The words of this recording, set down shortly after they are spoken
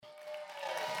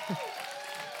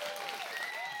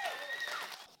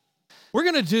We're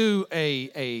going to do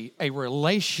a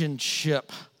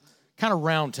relationship kind of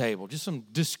roundtable, just some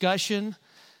discussion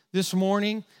this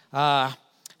morning.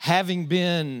 Having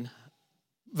been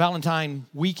Valentine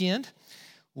weekend,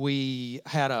 we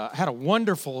had a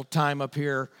wonderful time up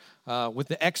here with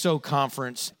the EXO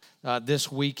conference this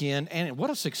weekend, and what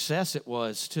a success it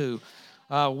was too.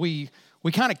 We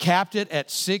kind of capped it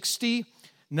at 60.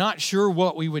 Not sure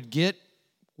what we would get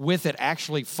with it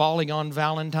actually falling on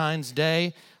Valentine's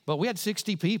Day. But we had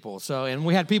 60 people, and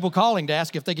we had people calling to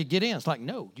ask if they could get in. It's like,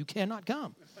 no, you cannot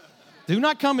come. Do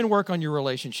not come and work on your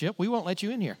relationship. We won't let you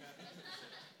in here.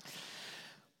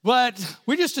 But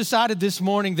we just decided this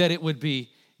morning that it would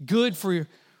be good for you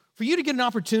to get an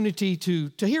opportunity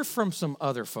to hear from some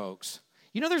other folks.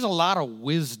 You know, there's a lot of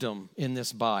wisdom in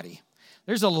this body.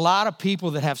 There's a lot of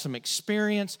people that have some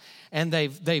experience, and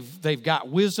they've got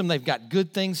wisdom. They've got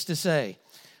good things to say.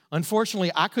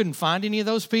 Unfortunately, I couldn't find any of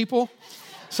those people.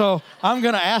 So I'm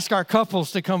going to ask our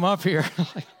couples to come up here.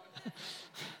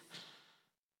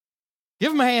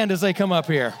 Give them a hand as they come up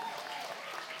here.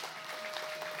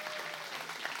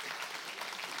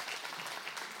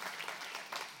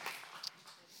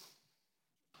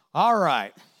 All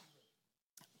right.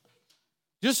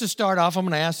 Just to start off, I'm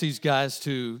going to ask these guys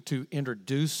to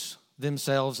introduce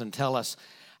themselves and tell us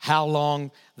how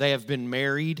long they have been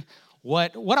married.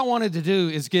 What I wanted to do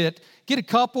is get a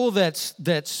couple that's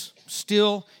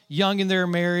still young in their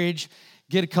marriage,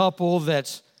 get a couple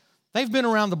they've been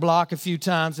around the block a few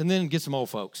times, and then get some old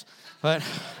folks. But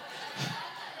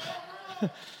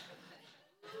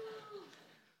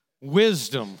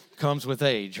wisdom comes with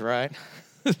age, right?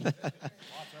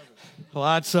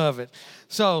 Lots of it.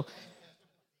 So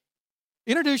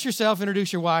introduce yourself,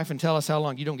 introduce your wife, and tell us how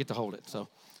long. You don't get to hold it, so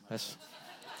that's...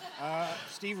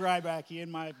 Steve Rybacki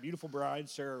and my beautiful bride,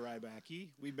 Sarah Rybacki.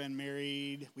 We've been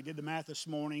married. We did the math this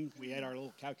morning. We had our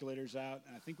little calculators out,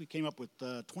 and I think we came up with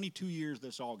 22 years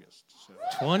this August. So.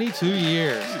 22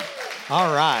 years.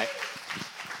 All right.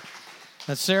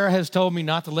 Now, Sarah has told me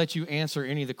not to let you answer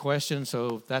any of the questions,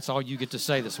 so that's all you get to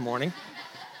say this morning.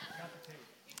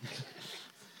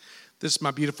 This is my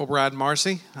beautiful bride,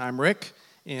 Marcy. I'm Rick,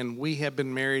 and we have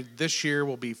been married this year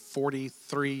will be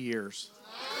 43 years.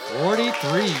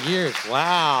 43 years.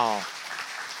 Wow.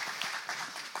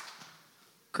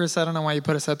 Chris, I don't know why you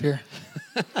put us up here.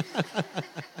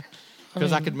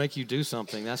 Because I could make you do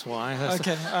something. That's why.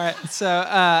 Okay. All right. So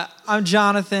I'm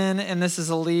Jonathan, and this is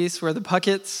Elise. We're the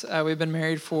Pucketts. We've been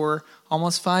married for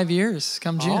almost 5 years.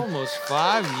 Come June. Almost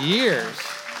 5 years.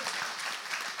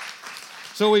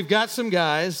 So we've got some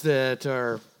guys that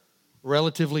are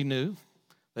relatively new.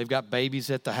 They've got babies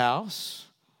at the house,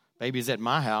 babies at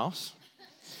my house,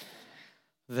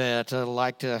 that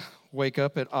like to wake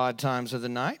up at odd times of the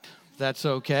night. That's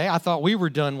okay. I thought we were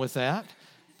done with that,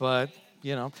 but,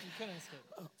 you know.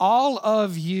 All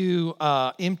of you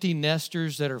empty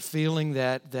nesters that are feeling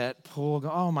that pull,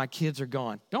 oh, my kids are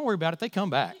gone. Don't worry about it. They come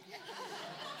back.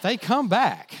 They come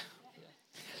back.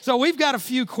 So we've got a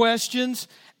few questions,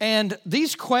 and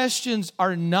these questions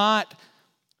are not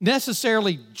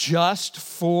necessarily just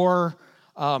for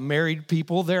married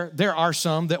people. There are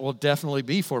some that will definitely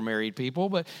be for married people,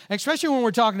 but especially when we're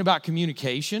talking about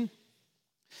communication,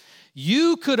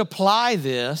 you could apply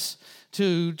this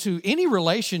to any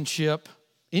relationship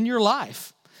in your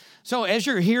life. So as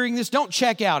you're hearing this, don't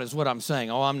check out is what I'm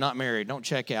saying. Oh, I'm not married. Don't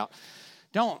check out.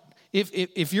 Don't.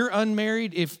 If you're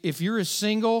unmarried, if you're a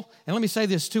single, and let me say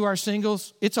this to our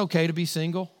singles, it's okay to be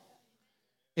single.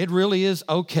 It really is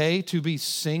okay to be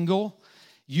single.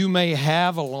 You may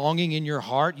have a longing in your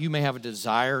heart. You may have a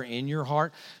desire in your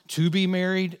heart to be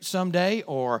married someday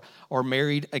or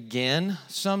married again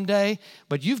someday.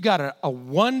 But you've got a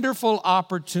wonderful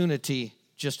opportunity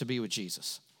just to be with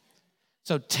Jesus.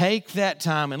 So take that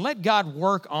time and let God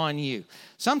work on you.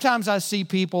 Sometimes I see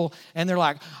people and they're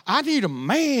like, I need a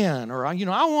man, or I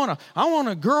want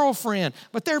a girlfriend,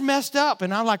 but they're messed up.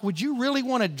 And I'm like, would you really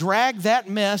want to drag that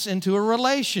mess into a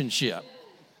relationship?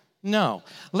 No.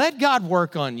 Let God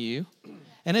work on you.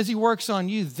 And as he works on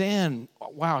you, then,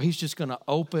 wow, he's just going to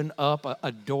open up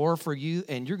a door for you,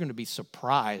 and you're going to be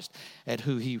surprised at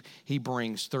who he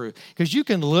brings through. Because you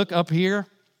can look up here,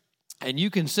 and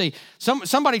you can see.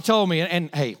 Somebody told me,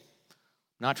 and hey,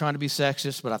 not trying to be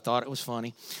sexist, but I thought it was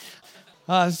funny.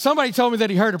 Somebody told me that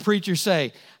he heard a preacher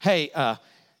say, hey,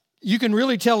 you can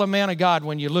really tell a man of God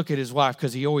when you look at his wife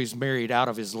because he always married out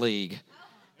of his league.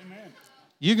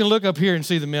 You can look up here and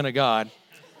see the men of God.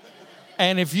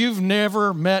 And if you've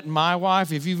never met my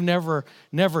wife, if you've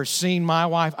never seen my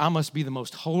wife, I must be the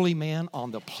most holy man on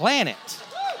the planet.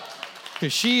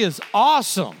 Because she is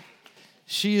awesome.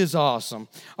 She is awesome.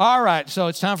 All right, so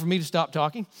it's time for me to stop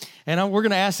talking. And we're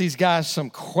going to ask these guys some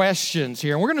questions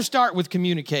here. And we're going to start with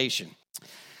communication.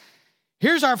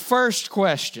 Here's our first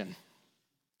question.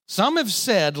 Some have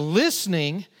said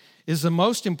listening is the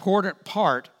most important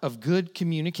part of good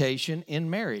communication in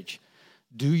marriage.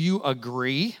 Do you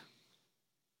agree?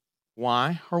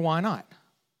 Why or why not?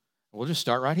 We'll just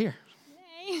start right here.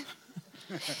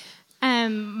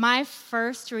 My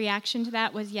first reaction to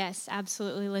that was yes,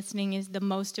 absolutely. Listening is the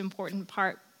most important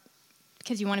part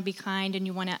because you want to be kind and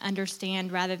you want to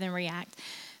understand rather than react.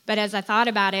 But as I thought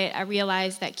about it, I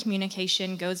realized that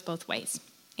communication goes both ways.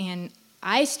 And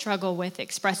I struggle with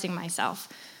expressing myself.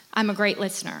 I'm a great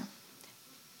listener.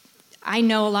 I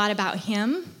know a lot about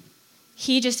him.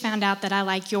 He just found out that I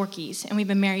like Yorkies, and we've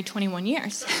been married 21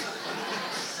 years.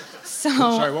 So,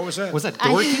 Sorry, what was that? Was that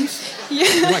Dorkies? Yeah.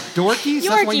 You like Dorkies?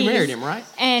 That's why you married him, right?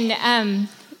 And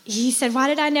he said, why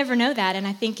did I never know that? And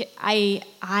I think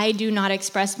I do not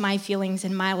express my feelings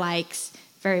and my likes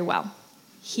very well.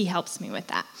 He helps me with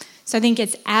that. So I think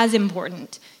it's as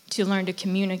important to learn to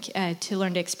communicate, to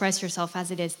learn to express yourself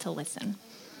as it is to listen.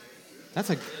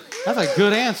 That's a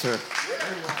good answer,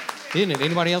 isn't it?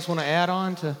 Anybody else want to add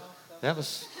on to that?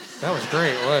 Was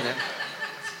great, wasn't it?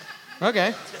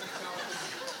 Okay.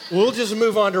 We'll just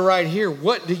move on to right here.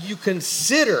 What do you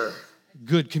consider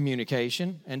good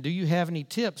communication, and do you have any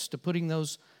tips to putting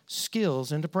those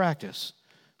skills into practice,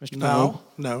 Mr. Powell?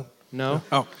 No.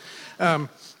 Oh,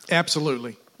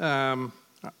 absolutely.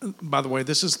 By the way,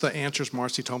 this is the answers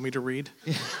Marcy told me to read.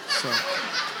 So.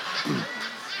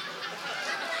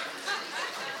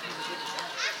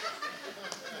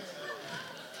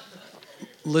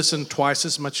 Listen twice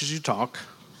as much as you talk.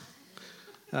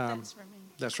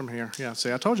 That's from here. Yeah,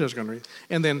 see, I told you I was going to read.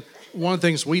 And then one of the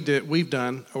things we've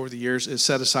done over the years is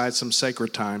set aside some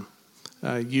sacred time,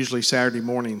 usually Saturday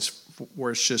mornings,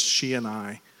 where it's just she and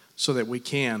I, so that we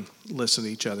can listen to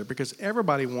each other. Because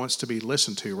everybody wants to be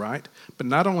listened to, right? But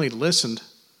not only listened,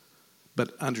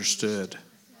 but understood.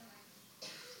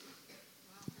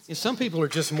 Yeah, some people are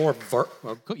just more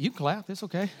you can clap, it's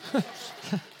okay.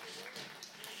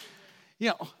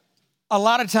 A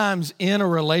lot of times in a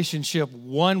relationship,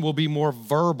 one will be more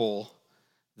verbal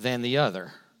than the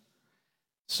other.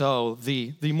 So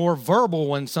the more verbal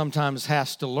one sometimes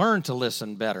has to learn to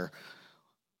listen better.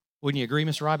 Wouldn't you agree,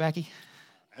 Mr. Rybacki?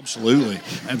 Absolutely.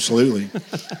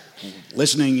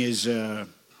 Listening is,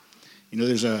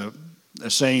 there's a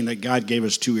saying that God gave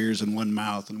us 2 ears and 1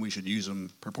 mouth, and we should use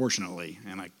them proportionately.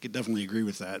 And I could definitely agree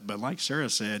with that. But like Sarah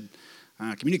said,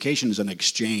 communication is an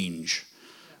exchange.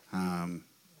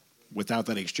 Without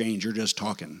that exchange, you're just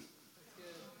talking.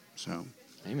 So,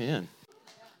 amen.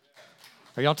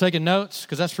 Are y'all taking notes?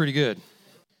 Because that's pretty good.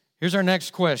 Here's our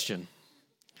next question.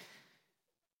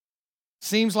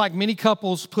 Seems like many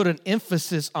couples put an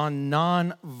emphasis on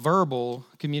nonverbal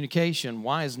communication.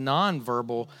 Why is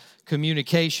nonverbal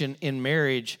communication in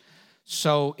marriage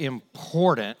so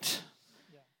important?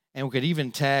 And we could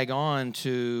even tag on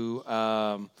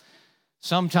to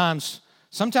sometimes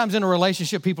in a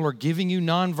relationship, people are giving you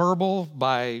nonverbal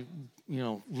by,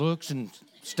 looks and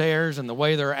stares and the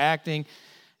way they're acting.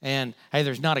 And, hey,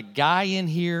 there's not a guy in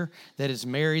here that is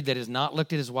married that has not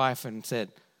looked at his wife and said,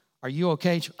 "Are you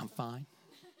okay?" "I'm fine."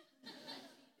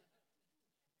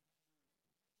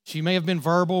 She may have been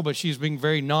verbal, but she's being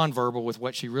very nonverbal with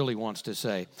what she really wants to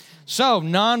say. So,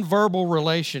 nonverbal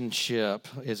relationship.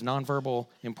 Is nonverbal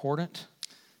important?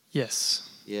 Yes.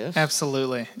 Yes?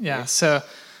 Absolutely. Yeah. So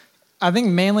I think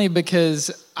mainly because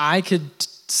I could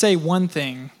say one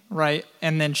thing, right?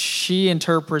 And then she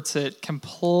interprets it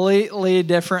completely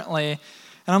differently.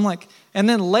 And I'm like, and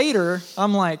then later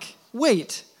I'm like,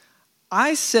 wait,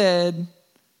 I said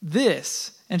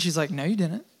this. And she's like, no, you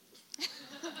didn't.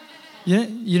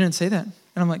 You didn't say that. And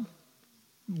I'm like,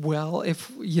 well, if,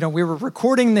 we were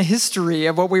recording the history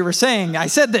of what we were saying, I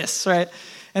said this, right?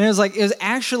 And it was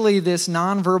actually this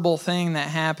nonverbal thing that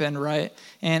happened, right?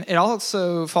 And it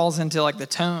also falls into like the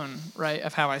tone, right,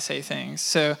 of how I say things.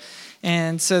 So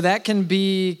that can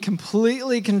be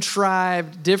completely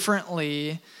contrived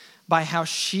differently by how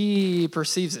she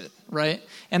perceives it, right?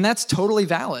 And that's totally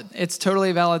valid. It's totally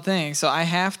a valid thing. So I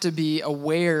have to be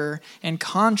aware and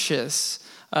conscious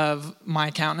of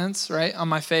my countenance, right, on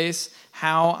my face,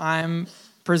 how I'm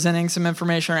presenting some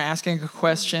information or asking a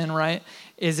question, right?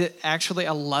 Is it actually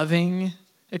a loving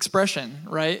expression,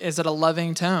 right? Is it a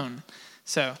loving tone?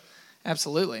 So,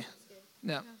 absolutely.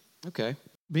 Yeah. Okay.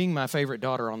 Being my favorite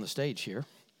daughter on the stage here,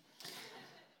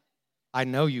 I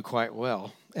know you quite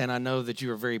well, and I know that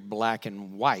you are very black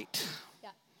and white. Yeah.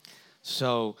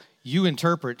 So, you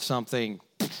interpret something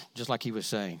just like he was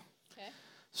saying. Okay.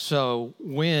 So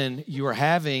when you are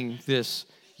having this,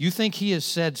 you think he has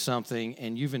said something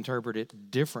and you've interpreted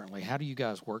it differently. How do you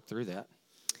guys work through that?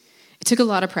 It took a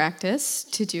lot of practice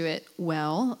to do it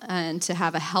well and to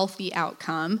have a healthy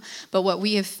outcome. But what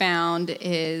we have found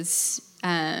is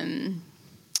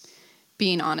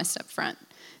being honest up front.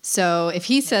 So if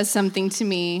he says something to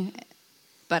me,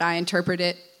 but I interpret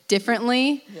it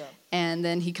differently, and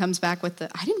then he comes back with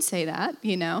I didn't say that,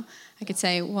 I could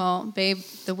say, well, babe,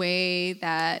 the way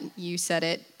that you said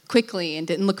it quickly and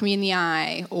didn't look me in the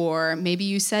eye, or maybe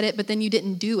you said it, but then you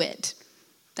didn't do it.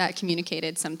 That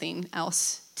communicated something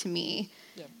else to me.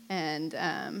 Yeah. And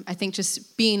I think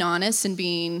just being honest and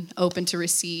being open to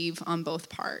receive on both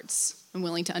parts and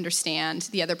willing to understand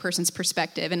the other person's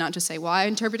perspective and not just say, well, I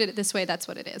interpreted it this way, that's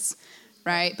what it is,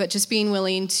 right? But just being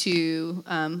willing to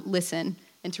listen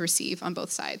and to receive on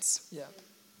both sides. Yeah.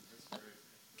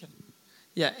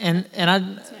 Yeah, and I...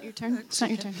 It's not your turn. It's not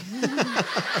your turn.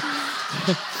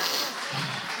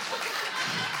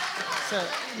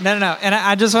 No. And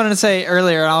I just wanted to say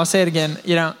earlier, and I'll say it again,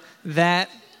 that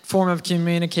form of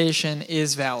communication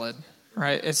is valid,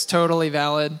 right? It's totally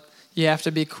valid. You have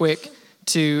to be quick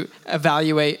to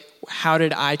evaluate, how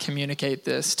did I communicate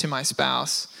this to my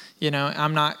spouse?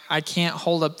 I can't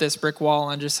hold up this brick wall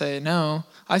and just say, no,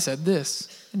 I said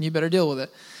this, and you better deal with it.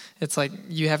 It's like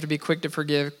you have to be quick to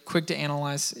forgive, quick to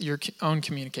analyze your own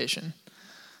communication.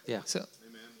 Yeah, so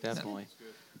definitely.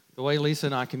 The way Lisa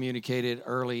and I communicated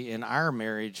early in our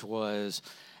marriage was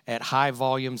at high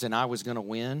volumes, and I was going to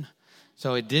win.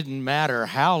 So it didn't matter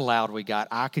how loud we got.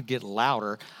 I could get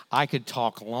louder. I could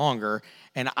talk longer,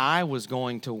 and I was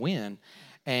going to win.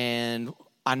 And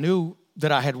I knew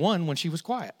that I had won when she was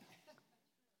quiet.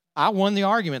 I won the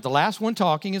argument. The last one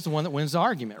talking is the one that wins the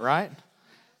argument, right?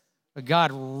 But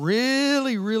God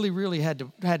really, really, really had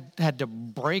to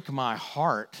break my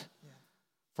heart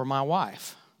for my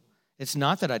wife. It's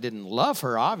not that I didn't love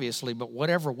her, obviously, but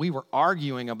whatever we were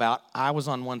arguing about, I was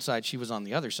on one side, she was on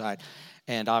the other side.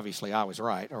 And obviously I was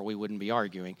right, or we wouldn't be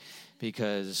arguing,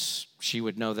 because she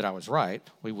would know that I was right.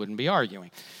 We wouldn't be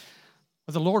arguing.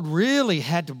 But the Lord really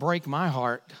had to break my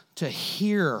heart to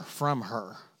hear from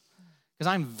her, because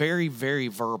I'm very, very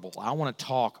verbal. I want to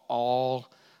talk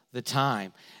all the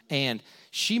time. And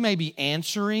she may be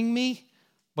answering me,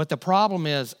 but the problem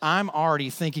is I'm already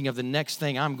thinking of the next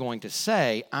thing I'm going to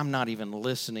say. I'm not even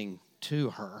listening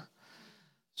to her.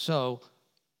 So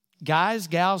guys,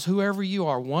 gals, whoever you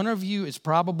are, one of you is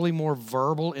probably more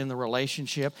verbal in the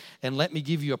relationship. And let me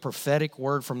give you a prophetic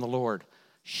word from the Lord.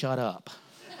 Shut up.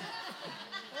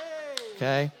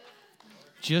 Okay?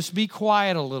 Just be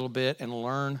quiet a little bit and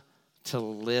learn to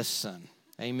listen.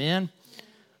 Amen?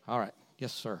 All right.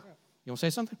 Yes, sir. You want to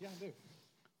say something? Yeah, I do.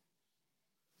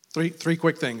 Three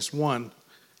quick things. One,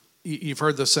 you've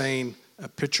heard the saying, a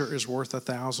picture is worth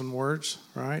 1,000 words,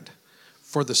 right?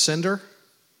 For the sender,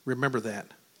 remember that.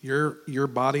 Your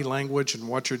body language and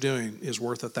what you're doing is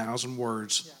worth 1,000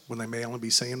 words when they may only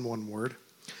be saying one word.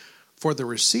 For the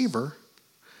receiver,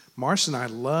 Marcia and I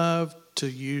love to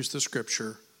use the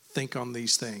scripture, think on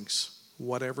these things,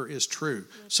 whatever is true.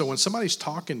 So when somebody's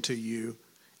talking to you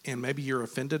and maybe you're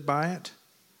offended by it,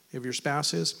 if your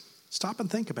spouse is, stop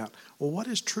and think about, well, what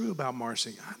is true about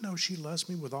Marcy? I know she loves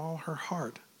me with all her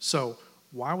heart. So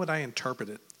why would I interpret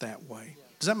it that way?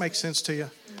 Does that make sense to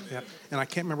you? Yeah. And I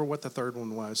can't remember what the third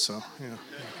one was, so, yeah.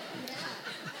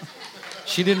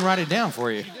 She didn't write it down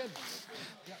for you.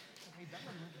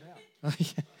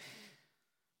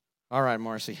 All right,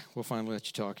 Marcy, we'll finally let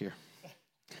you talk here.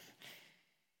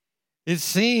 It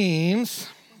seems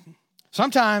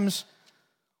sometimes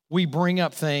we bring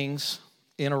up things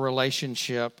in a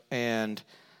relationship and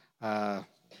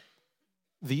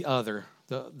the other,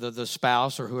 the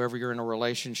spouse or whoever you're in a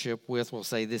relationship with will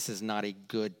say, this is not a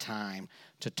good time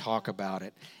to talk about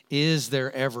it. Is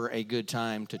there ever a good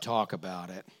time to talk about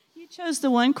it? You chose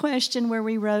the one question where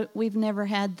we wrote, we've never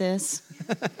had this.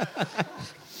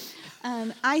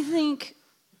 I think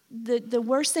the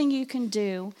worst thing you can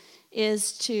do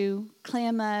is to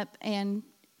clam up and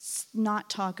not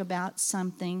talk about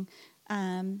something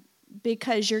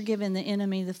because you're giving the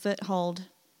enemy the foothold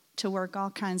to work all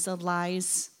kinds of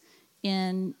lies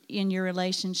in your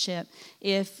relationship.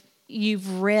 If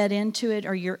you've read into it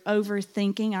or you're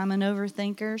overthinking, I'm an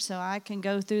overthinker, so I can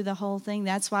go through the whole thing.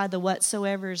 That's why the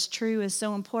whatsoever is true is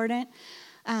so important,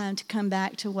 to come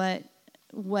back to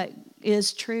what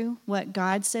is true, what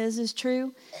God says is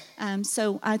true.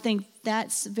 So I think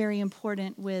that's very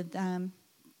important with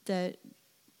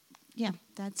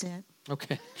that's it.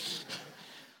 Okay.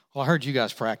 Well, I heard you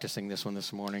guys practicing this one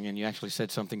this morning, and you actually said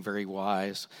something very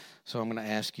wise. So I'm going to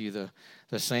ask you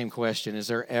the same question. Is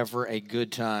there ever a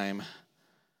good time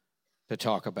to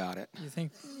talk about it.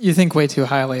 You think way too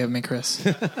highly of me, Chris.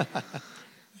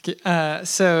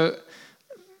 So,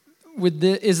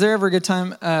 is there ever a good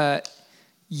time?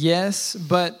 Yes,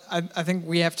 but I think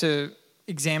we have to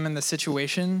examine the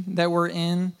situation that we're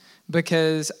in,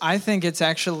 because I think it's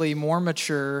actually more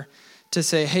mature to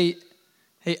say, hey,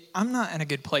 I'm not in a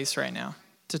good place right now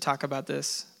to talk about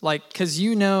this. Like, because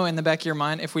in the back of your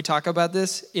mind, if we talk about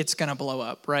this, it's going to blow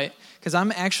up, right? Because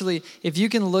if you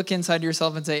can look inside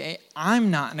yourself and say, hey,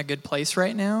 I'm not in a good place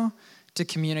right now to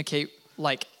communicate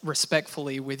like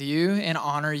respectfully with you and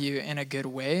honor you in a good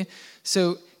way.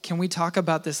 So can we talk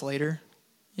about this later?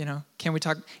 Can we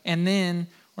talk? And then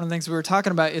one of the things we were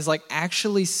talking about is like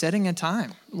actually setting a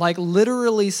time, like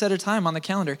literally set a time on the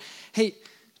calendar. Hey,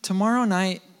 tomorrow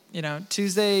night,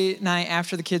 Tuesday night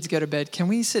after the kids go to bed, can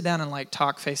we sit down and like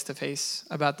talk face to face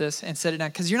about this and set it down?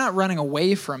 Because you're not running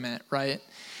away from it, right?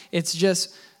 It's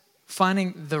just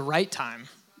finding the right time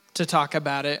to talk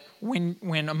about it when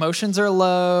emotions are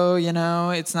low,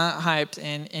 it's not hyped,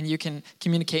 and you can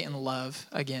communicate in love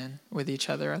again with each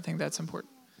other. I think that's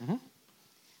important. Mm-hmm.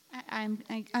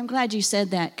 I'm glad you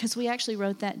said that, because we actually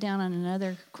wrote that down on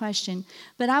another question.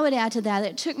 But I would add to that,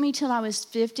 it took me till I was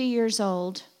 50 years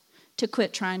old to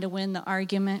quit trying to win the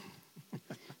argument.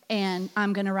 And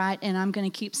I'm going to write, and I'm going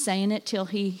to keep saying it till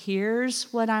he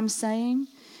hears what I'm saying.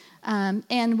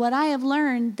 And what I have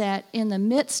learned, that in the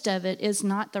midst of it is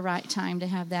not the right time to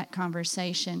have that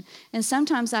conversation. And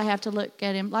sometimes I have to look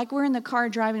at him, like we're in the car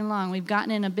driving along. We've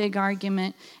gotten in a big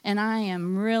argument, and I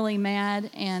am really mad.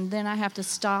 And then I have to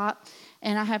stop,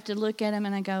 and I have to look at him,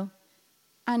 and I go,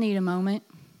 I need a moment.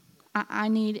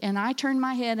 And I turn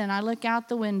my head, and I look out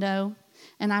the window,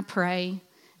 and I pray.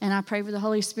 And I pray for the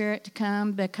Holy Spirit to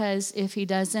come, because if he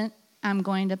doesn't, I'm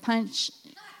going to punch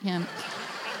him.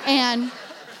 And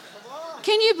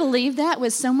can you believe that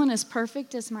with someone as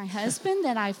perfect as my husband,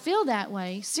 that I feel that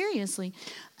way? Seriously.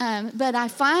 But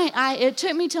it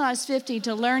took me till I was 50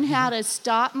 to learn how to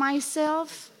stop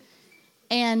myself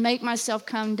and make myself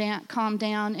calm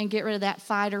down and get rid of that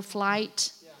fight or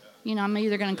flight. I'm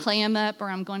either going to clam up or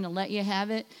I'm going to let you have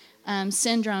it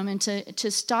syndrome. And to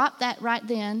stop that right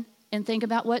then and think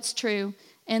about what's true.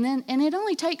 And it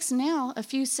only takes now a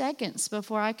few seconds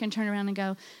before I can turn around and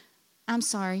go, I'm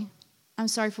sorry. I'm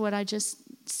sorry for what I just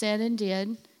said and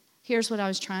did. Here's what I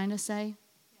was trying to say.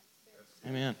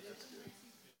 Amen.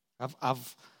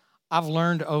 I've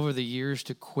learned over the years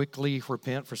to quickly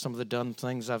repent for some of the dumb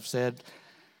things I've said.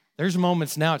 There's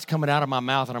moments now it's coming out of my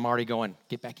mouth and I'm already going,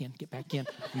 get back in.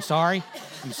 I'm sorry.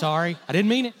 I didn't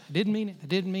mean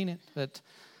it. But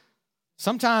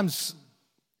sometimes,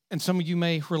 and some of you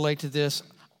may relate to this,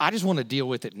 I just want to deal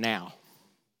with it now.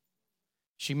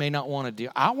 She may not want to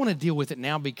deal. I want to deal with it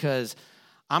now because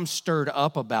I'm stirred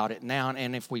up about it now.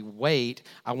 And if we wait,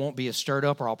 I won't be as stirred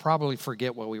up, or I'll probably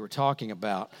forget what we were talking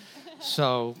about.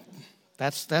 So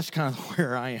that's kind of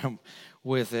where I am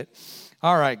with it.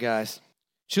 All right, guys.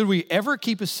 Should we ever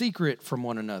keep a secret from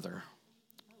one another?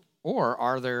 Or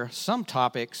are there some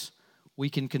topics we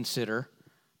can consider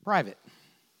private?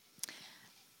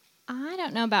 I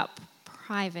don't know about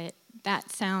private.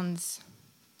 That sounds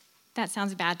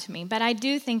bad to me. But I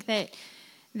do think that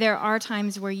there are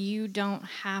times where you don't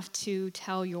have to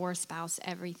tell your spouse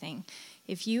everything.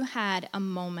 If you had a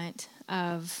moment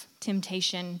of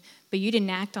temptation, but you didn't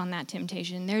act on that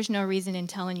temptation, there's no reason in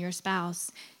telling your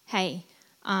spouse, hey,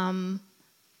 I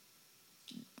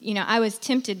was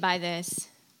tempted by this,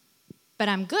 but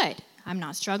I'm good. I'm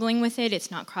not struggling with it.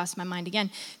 It's not crossed my mind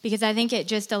again. Because I think it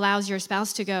just allows your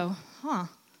spouse to go, huh.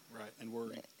 Right, and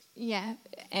worry. Yeah.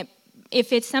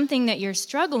 If it's something that you're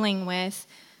struggling with,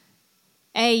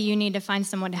 you need to find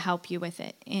someone to help you with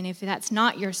it. And if that's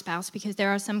not your spouse, because there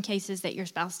are some cases that your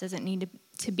spouse doesn't need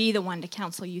to be the one to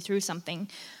counsel you through something,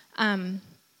 and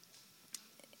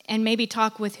maybe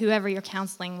talk with whoever you're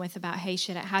counseling with about, hey,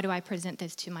 how do I present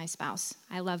this to my spouse?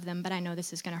 I love them, but I know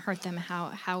this is going to hurt them.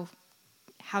 How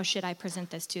should I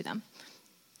present this to them?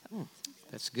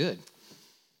 That's good.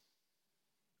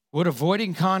 Would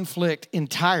avoiding conflict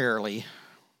entirely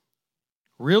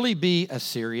really be a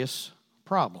serious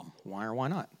problem? Why or why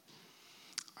not?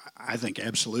 I think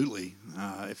absolutely.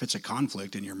 If it's a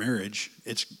conflict in your marriage,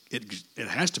 it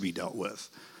has to be dealt with.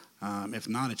 If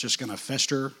not, it's just going to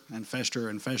fester and fester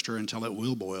and fester until it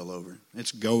will boil over.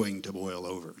 It's going to boil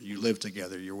over. You live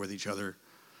together. You're with each other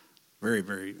very,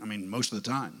 very, most of the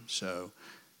time. So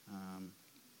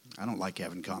I don't like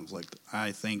having conflict.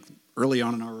 I think early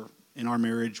on in our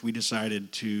marriage, we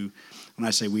decided to, when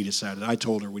I say we decided, I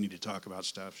told her we need to talk about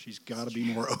stuff. She's got to be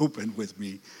more open with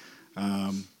me.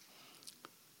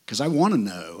 because I want to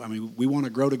know. I mean, we want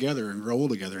to grow together and grow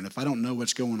old together. And if I don't know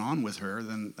what's going on with her,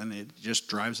 then it just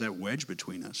drives that wedge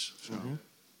between us. So. Mm-hmm.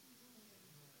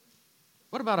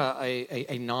 What about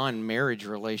a non-marriage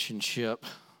relationship?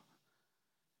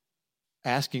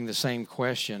 Asking the same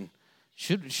question,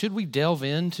 should we delve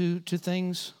into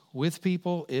things with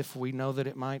people if we know that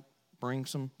it might bring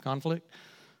some conflict?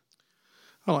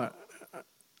 Well,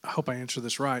 I hope I answer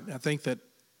this right. I think that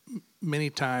many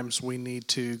times we need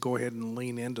to go ahead and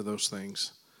lean into those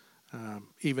things,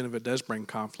 even if it does bring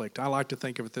conflict. I like to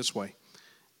think of it this way.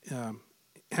 How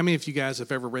many of you guys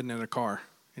have ever ridden in a car?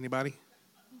 Anybody?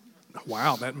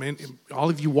 Wow, that meant all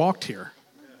of you walked here.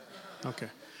 Okay.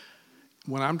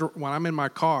 When I'm in my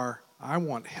car, I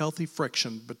want healthy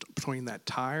friction between that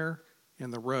tire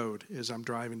and the road as I'm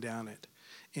driving down it.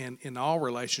 And in all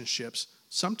relationships,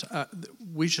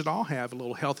 we should all have a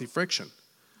little healthy friction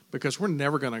because we're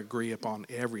never going to agree upon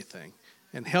everything.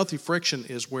 And healthy friction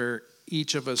is where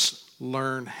each of us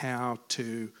learn how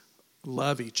to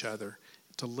love each other,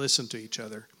 to listen to each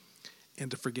other, and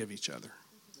to forgive each other.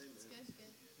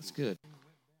 That's good.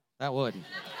 That was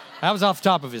off the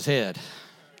top of his head.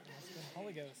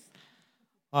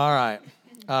 All right.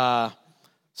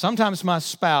 Sometimes my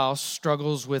spouse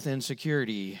struggles with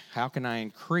insecurity. How can I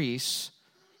increase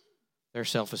their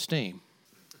self-esteem?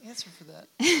 Answer for that.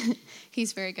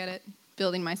 He's very good at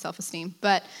building my self-esteem.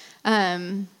 But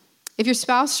if your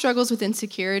spouse struggles with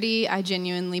insecurity, I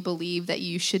genuinely believe that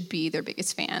you should be their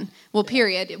biggest fan. Well,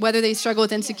 period. Whether they struggle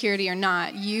with insecurity or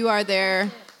not, you are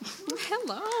their...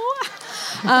 Hello.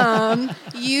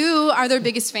 You are their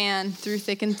biggest fan through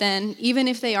thick and thin. Even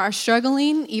if they are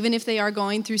struggling, even if they are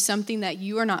going through something that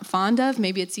you are not fond of,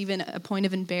 maybe it's even a point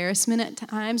of embarrassment at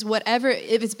times, whatever,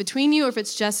 if it's between you or if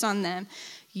it's just on them,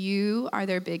 you are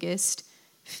their biggest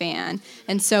fan.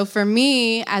 And so for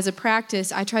me, as a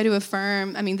practice, I try to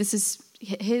affirm, this is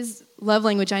his love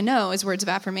language, I know, is words of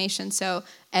affirmation. So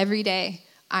every day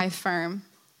I affirm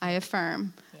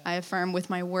with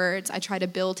my words. I try to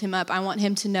build him up. I want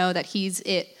him to know that he's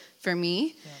it for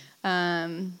me,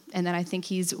 and that I think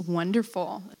he's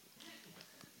wonderful.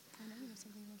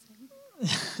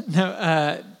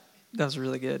 No, that was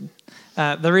really good.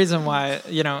 The reason why,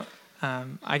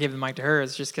 I gave the mic to her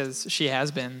is just because she has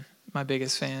been my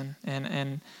biggest fan,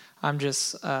 and I'm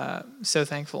just so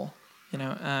thankful,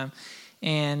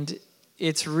 and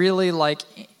it's really like,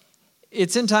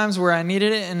 it's in times where I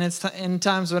needed it, and it's in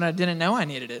times when I didn't know I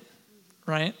needed it,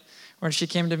 right? When she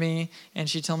came to me and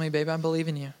she told me, babe, I believe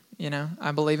in you.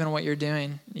 I believe in what you're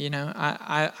doing.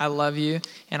 I love you,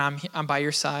 and I'm by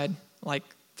your side, like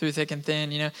through thick and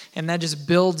thin, and that just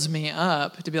builds me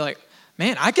up to be like,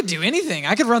 man, I could do anything.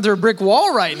 I could run through a brick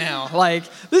wall right now. Like,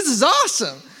 this is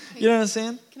awesome. You know what I'm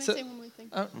saying? Can I say one more thing?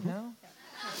 Oh, no?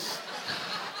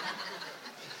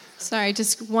 Sorry,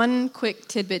 just one quick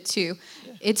tidbit too.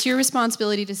 It's your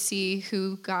responsibility to see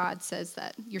who God says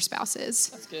that your spouse is.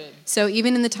 That's good. So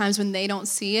even in the times when they don't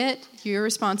see it, your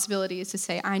responsibility is to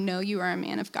say, I know you are a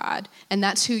man of God. And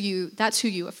that's who you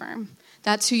affirm.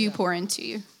 That's who you pour into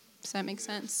you. Does that make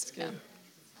sense? That's good.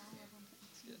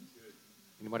 Yeah.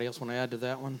 Anybody else want to add to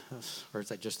that one? Or is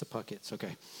that just the Pucketts?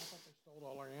 Okay.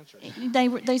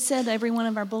 They said every one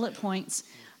of our bullet points,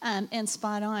 and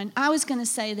spot on. I was going to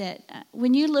say that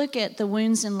when you look at the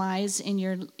wounds and lies in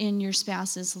your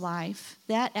spouse's life,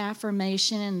 that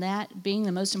affirmation and that being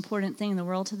the most important thing in the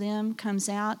world to them comes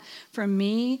out. For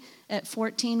me, at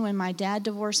 14, when my dad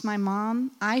divorced my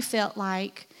mom, I felt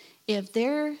like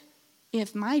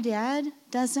if my dad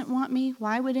doesn't want me,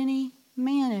 why would any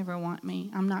man ever want me?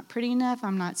 I'm not pretty enough.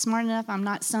 I'm not smart enough. I'm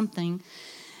not something.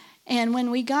 And when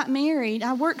we got married,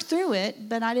 I worked through it,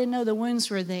 but I didn't know the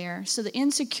wounds were there. So the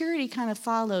insecurity kind of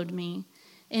followed me.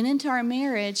 And into our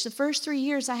marriage, the first 3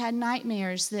 years I had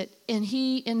nightmares and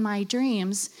he, in my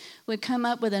dreams, would come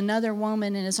up with another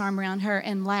woman in his arm around her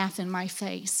and laugh in my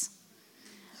face.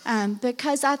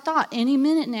 Because I thought any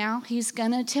minute now he's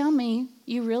going to tell me,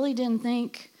 you really didn't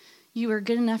think you were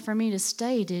good enough for me to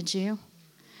stay, did you?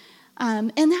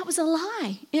 And that was a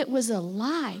lie. It was a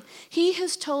lie. He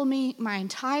has told me my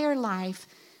entire life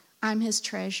I'm his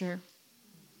treasure.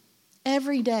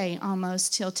 Every day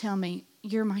almost he'll tell me,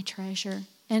 you're my treasure.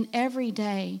 And every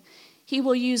day he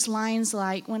will use lines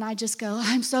like, when I just go,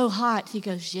 I'm so hot, he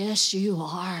goes, yes, you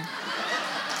are.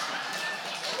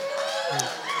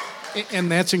 And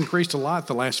that's increased a lot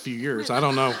the last few years. I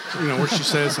don't know, where she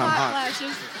says I'm hot.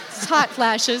 Flashes. It's hot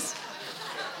flashes.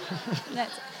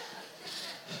 That's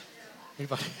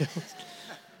Anybody else?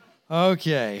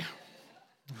 Okay.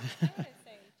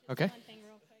 Okay.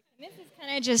 This is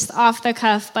kind of just off the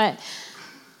cuff, but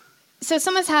So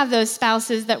some of us have those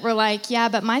spouses that were like, yeah,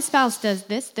 but my spouse does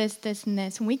this, this, this, and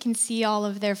this, and we can see all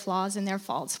of their flaws and their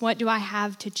faults. What do I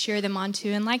have to cheer them on to?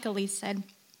 And like Elise said,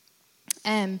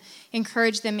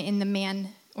 encourage them in the man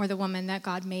or the woman that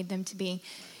God made them to be.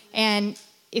 And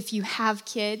if you have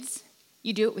kids,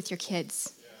 you do it with your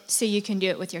kids, so you can do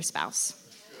it with your spouse.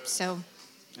 So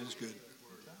That's good.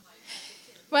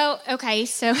 Well, okay,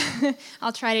 so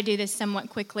I'll try to do this somewhat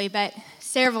quickly, but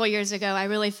several years ago, I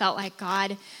really felt like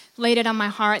God laid it on my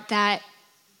heart that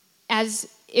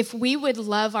as if we would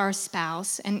love our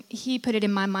spouse, and he put it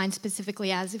in my mind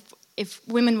specifically as if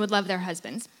women would love their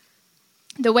husbands,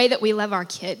 the way that we love our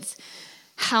kids,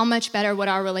 how much better would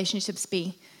our relationships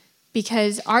be?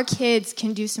 Because our kids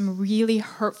can do some really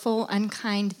hurtful,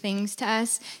 unkind things to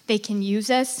us. They can use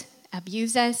us,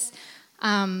 abuse us.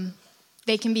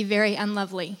 They can be very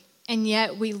unlovely. And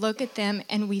yet we look at them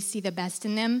and we see the best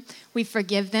in them. We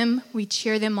forgive them. We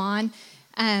cheer them on.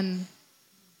 And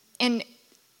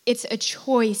it's a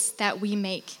choice that we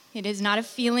make. It is not a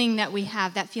feeling that we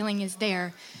have. That feeling is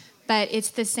there. But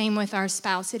it's the same with our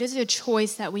spouse. It is a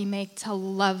choice that we make to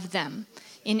love them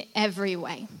in every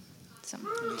way. So.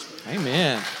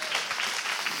 Amen.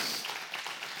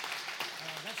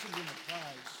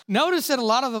 Notice that a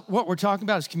lot of what we're talking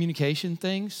about is communication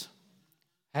things.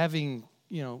 Having,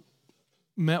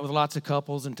 met with lots of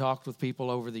couples and talked with people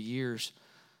over the years,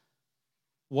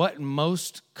 what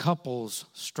most couples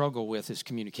struggle with is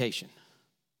communication.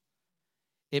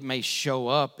 It may show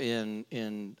up in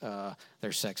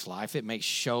their sex life. It may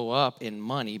show up in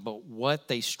money, but what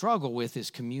they struggle with is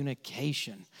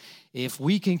communication. If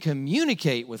we can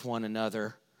communicate with one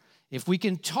another, if we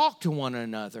can talk to one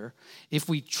another, if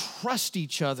we trust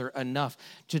each other enough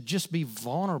to just be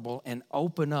vulnerable and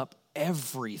open up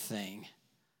everything,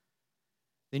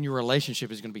 then your relationship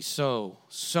is going to be so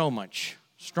much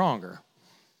stronger.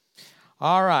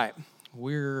 All right,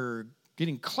 we're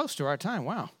getting close to our time.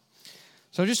 Wow.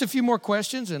 So just a few more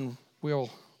questions and we'll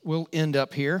end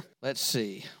up here. Let's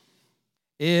see.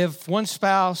 If one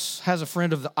spouse has a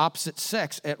friend of the opposite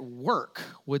sex at work,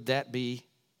 would that be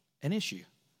an issue?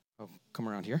 Oh, come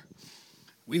around here.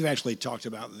 We've actually talked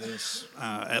about this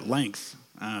at length,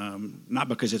 not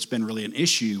because it's been really an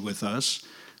issue with us,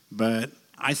 but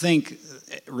I think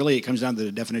really it comes down to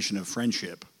the definition of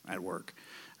friendship at work.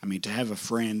 I mean, to have a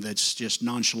friend that's just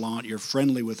nonchalant, you're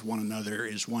friendly with one another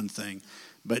is one thing,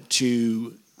 but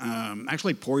to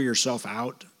actually pour yourself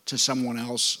out to someone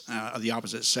else of the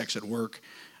opposite sex at work,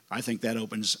 I think that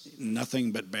opens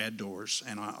nothing but bad doors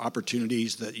and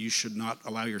opportunities that you should not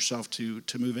allow yourself to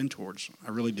move in towards. I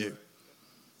really do.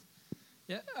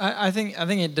 Yeah, I think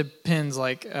it depends.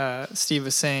 Like Steve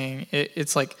was saying,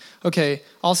 it's like, okay.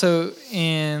 Also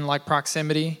in like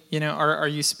proximity, are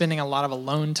you spending a lot of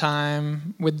alone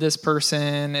time with this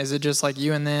person? Is it just like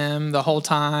you and them the whole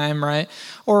time, right?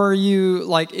 Or are you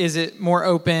like, is it more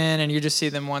open and you just see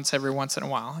them every once in a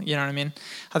while? You know what I mean?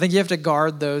 I think you have to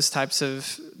guard those types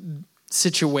of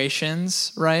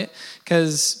situations, right?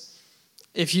 Because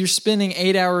if you're spending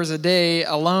 8 hours a day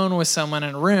alone with someone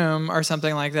in a room or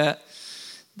something like that,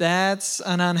 that's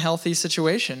an unhealthy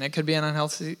situation. It could be an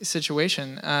unhealthy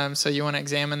situation. So you want to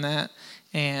examine that.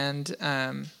 And,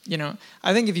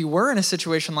 I think if you were in a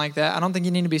situation like that, I don't think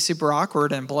you need to be super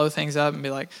awkward and blow things up and be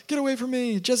like, get away from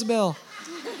me, Jezebel.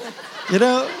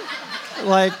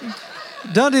 Like,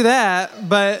 don't do that.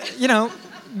 But,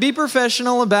 be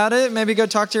professional about it. Maybe go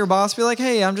talk to your boss. Be like,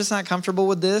 hey, I'm just not comfortable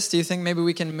with this. Do you think maybe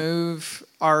we can move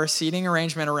our seating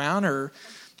arrangement around or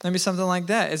maybe something like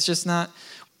that? It's just not...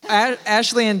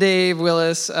 Ashley and Dave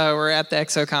Willis were at the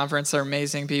EXO conference. They're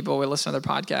amazing people. We listen to their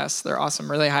podcasts. They're awesome.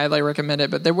 Really highly recommend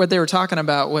it. But what they were talking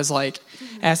about was like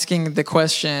asking the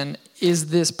question,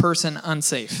 is this person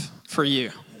unsafe for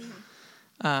you?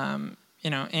 And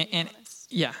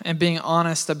being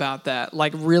honest about that,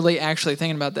 like really actually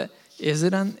thinking about that. Is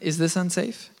this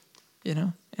unsafe?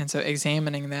 And so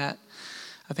examining that,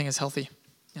 I think is healthy.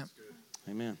 Yeah.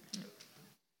 Amen.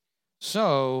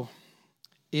 So,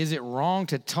 is it wrong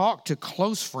to talk to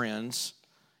close friends,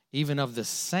 even of the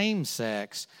same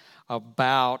sex,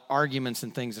 about arguments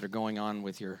and things that are going on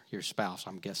with your spouse?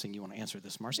 I'm guessing you want to answer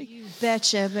this, Marcy. You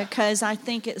betcha, because I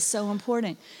think it's so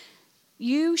important.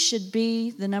 You should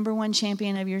be the number one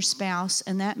champion of your spouse,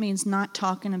 and that means not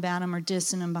talking about them or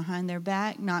dissing them behind their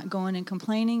back, not going and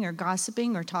complaining or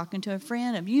gossiping or talking to a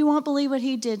friend of, you won't believe what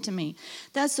he did to me.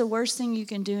 That's the worst thing you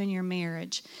can do in your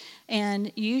marriage.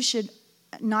 And you should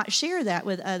not share that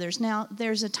with others. Now,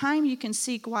 there's a time you can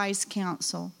seek wise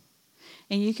counsel,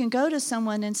 and you can go to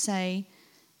someone and say,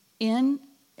 in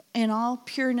all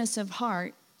pureness of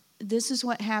heart, this is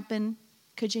what happened.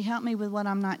 Could you help me with what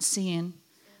I'm not seeing?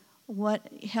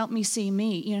 help me see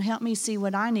me, help me see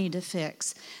what I need to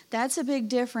fix. That's a big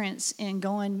difference in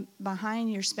going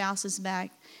behind your spouse's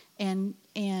back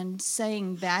and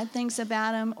saying bad things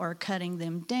about them or cutting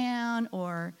them down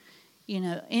or,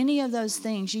 any of those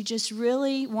things. You just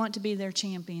really want to be their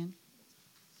champion.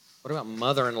 What about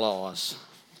mother-in-laws?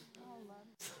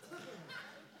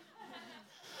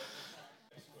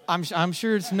 I'm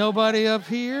sure it's nobody up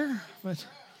here, but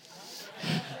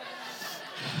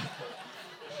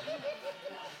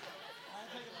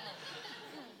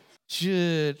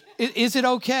is it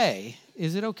okay?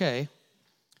 Is it okay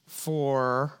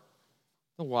for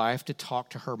the wife to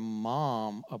talk to her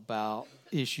mom about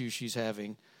issues she's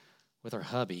having with her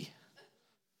hubby?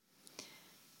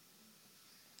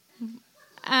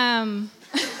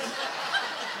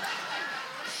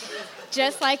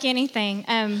 Just like anything,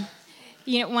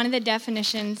 one of the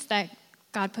definitions that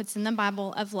God puts in the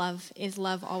Bible of love is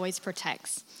love always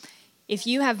protects. If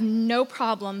you have no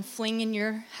problem flinging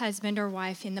your husband or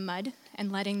wife in the mud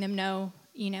and letting them know,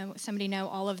 somebody know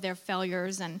all of their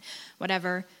failures and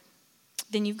whatever,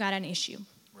 then you've got an issue.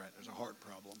 Right, there's a heart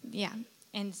problem. Yeah,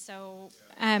 and so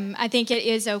I think it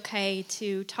is okay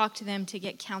to talk to them to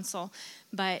get counsel,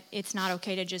 but it's not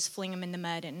okay to just fling them in the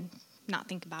mud and not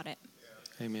think about it.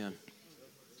 Amen.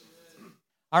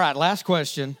 All right, last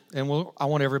question, and I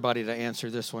want everybody to answer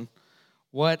this one.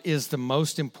 What is the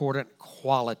most important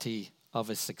quality of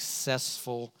a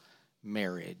successful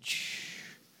marriage?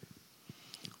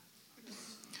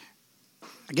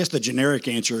 I guess the generic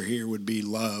answer here would be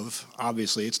love.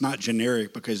 Obviously, it's not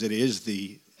generic because it's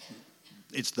the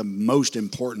most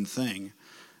important thing.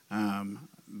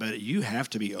 But you have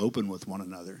to be open with one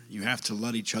another. You have to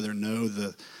let each other know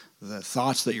the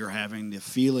thoughts that you're having, the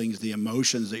feelings, the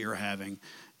emotions that you're having,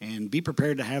 and be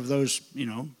prepared to have those,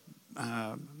 to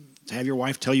have your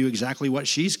wife tell you exactly what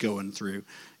she's going through,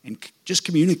 and just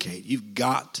communicate. You've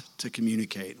got to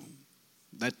communicate.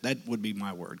 That would be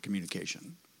my word,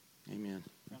 communication. Amen.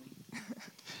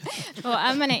 Well,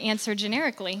 I'm going to answer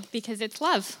generically because it's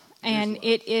love, and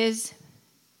it is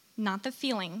not the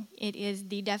feeling. It is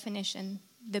the definition,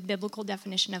 the biblical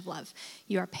definition of love.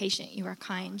 You are patient, you are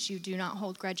kind, you do not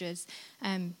hold grudges.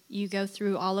 You go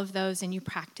through all of those and you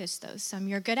practice those. Some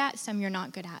you're good at, some you're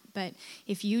not good at. But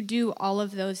if you do all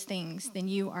of those things, then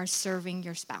you are serving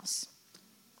your spouse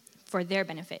for their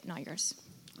benefit, not yours.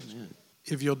 Amen.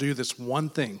 If you'll do this one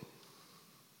thing,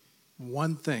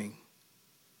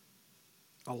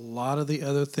 a lot of the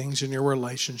other things in your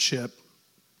relationship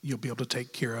you'll be able to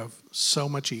take care of so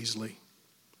much easily.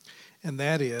 And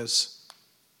that is,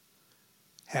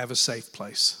 have a safe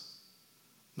place.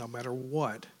 No matter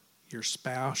what, your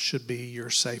spouse should be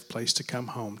your safe place to come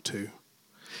home to.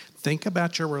 Think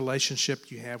about your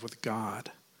relationship you have with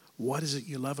God. What is it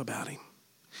you love about Him?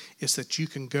 It's that you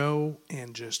can go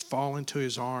and just fall into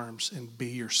His arms and be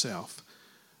yourself.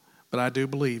 But I do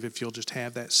believe if you'll just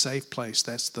have that safe place,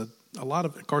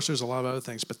 of course there's a lot of other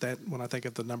things, but that, when I think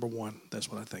of the number one,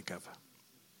 that's what I think of.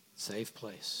 Safe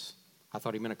place. I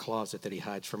thought he meant a closet that he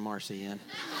hides from Marcy in.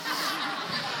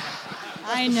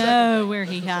 I know where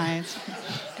he hides.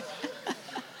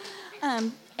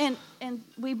 And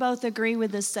we both agree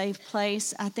with the safe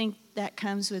place. I think that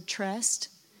comes with trust.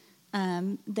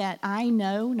 That I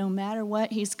know no matter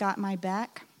what, he's got my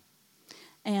back.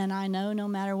 And I know no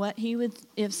matter what,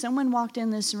 if someone walked in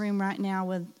this room right now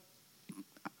with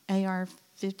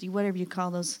AR-50, whatever you call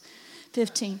those,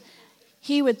 15,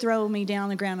 he would throw me down on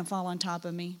the ground and fall on top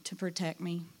of me to protect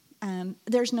me.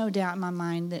 There's no doubt in my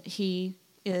mind that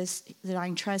that I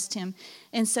can trust him.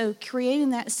 And so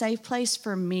creating that safe place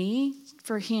for me,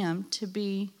 for him,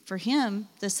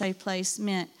 the safe place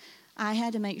meant I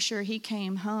had to make sure he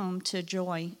came home to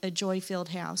a joy-filled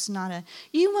house, not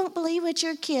you won't believe what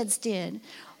your kids did.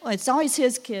 Well, it's always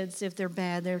his kids if they're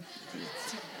bad. They're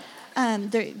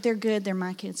good. They're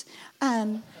my kids.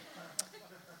 But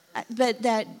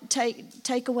that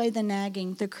take away the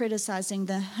nagging, the criticizing,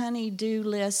 the honey-do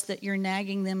list that you're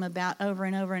nagging them about over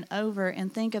and over and over,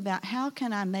 and think about how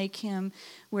can I make him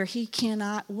where he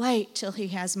cannot wait till he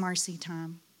has Marcy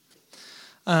time.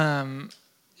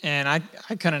 And I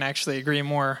couldn't actually agree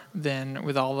more than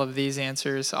with all of these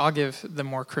answers. I'll give the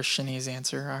more Christianese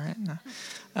answer. All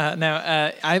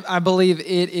right. I believe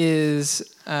it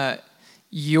is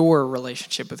your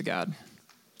relationship with God.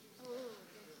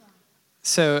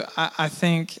 So I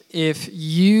think if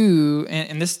you,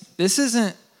 and this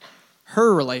isn't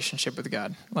her relationship with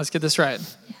God. Let's get this right,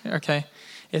 okay?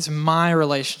 It's my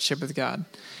relationship with God.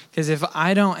 Because if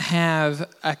I don't have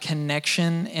a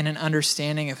connection and an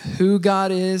understanding of who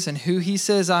God is and who He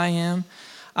says I am,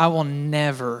 I will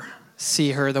never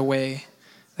see her the way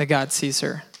that God sees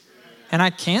her. And I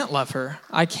can't love her.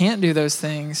 I can't do those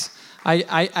things.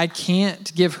 I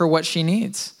can't give her what she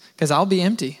needs because I'll be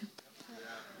empty.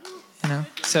 You know,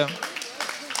 so.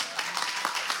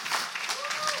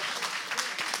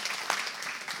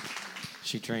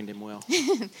 She trained him well.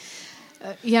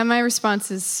 Yeah, my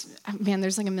response is, man,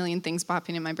 there's like a million things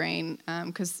popping in my brain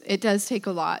because it does take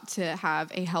a lot to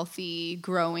have a healthy,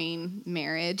 growing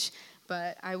marriage.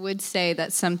 But I would say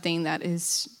that something that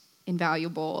is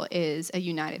invaluable is a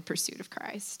united pursuit of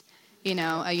Christ. You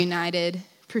know, a united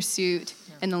pursuit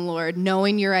in the Lord,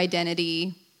 knowing your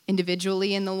identity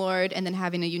individually in the Lord, and then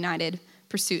having a united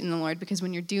pursuit in the Lord. Because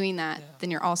when you're doing that, then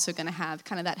you're also going to have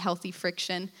kind of that healthy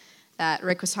friction that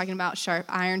Rick was talking about,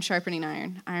 iron sharpening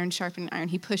iron, iron sharpening iron.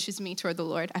 He pushes me toward the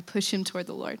Lord. I push him toward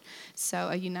the Lord. So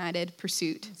a united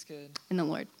pursuit in the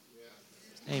Lord.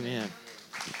 Amen.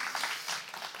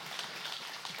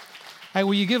 Hey,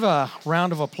 will you give a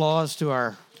round of applause to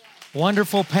our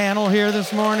wonderful panel here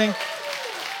this morning?